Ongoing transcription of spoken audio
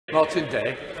Martyn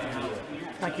Day.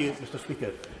 Thank you, Mr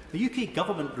Speaker. The UK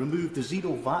Government removed the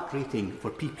zero VAT rating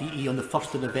for PPE on the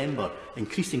 1st of November,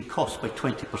 increasing costs by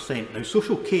 20%. Now,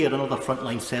 social care and other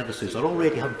frontline services are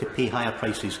already having to pay higher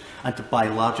prices and to buy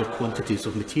larger quantities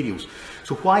of materials.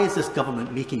 So why is this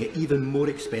Government making it even more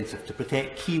expensive to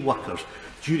protect key workers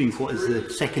during what is the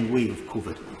second wave of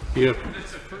COVID? Here.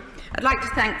 I'd like to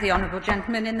thank the honourable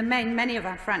gentleman. In the main, many of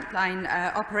our frontline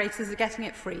operators are getting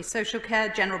it free. Social care,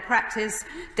 general practice,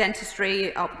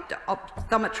 dentistry,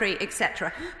 optometry,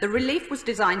 etc. The relief was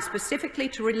designed specifically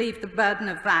to relieve the burden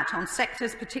of VAT on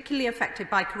sectors particularly affected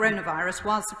by coronavirus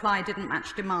while supply didn't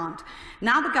match demand.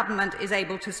 Now the Government is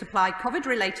able to supply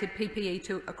COVID-related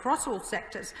PPE across all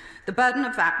sectors. The burden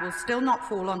of VAT will still not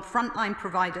fall on frontline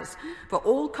providers, for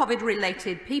all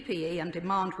COVID-related PPE and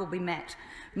demand will be met.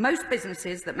 Most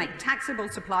businesses that make taxable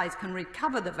supplies can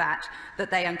recover the VAT that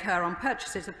they incur on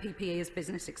purchases of PPE as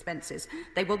business expenses.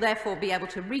 They will therefore be able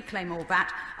to reclaim all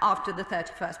VAT after the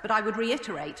 31st. But I would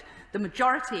reiterate, the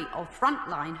majority of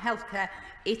frontline healthcare,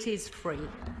 it is free.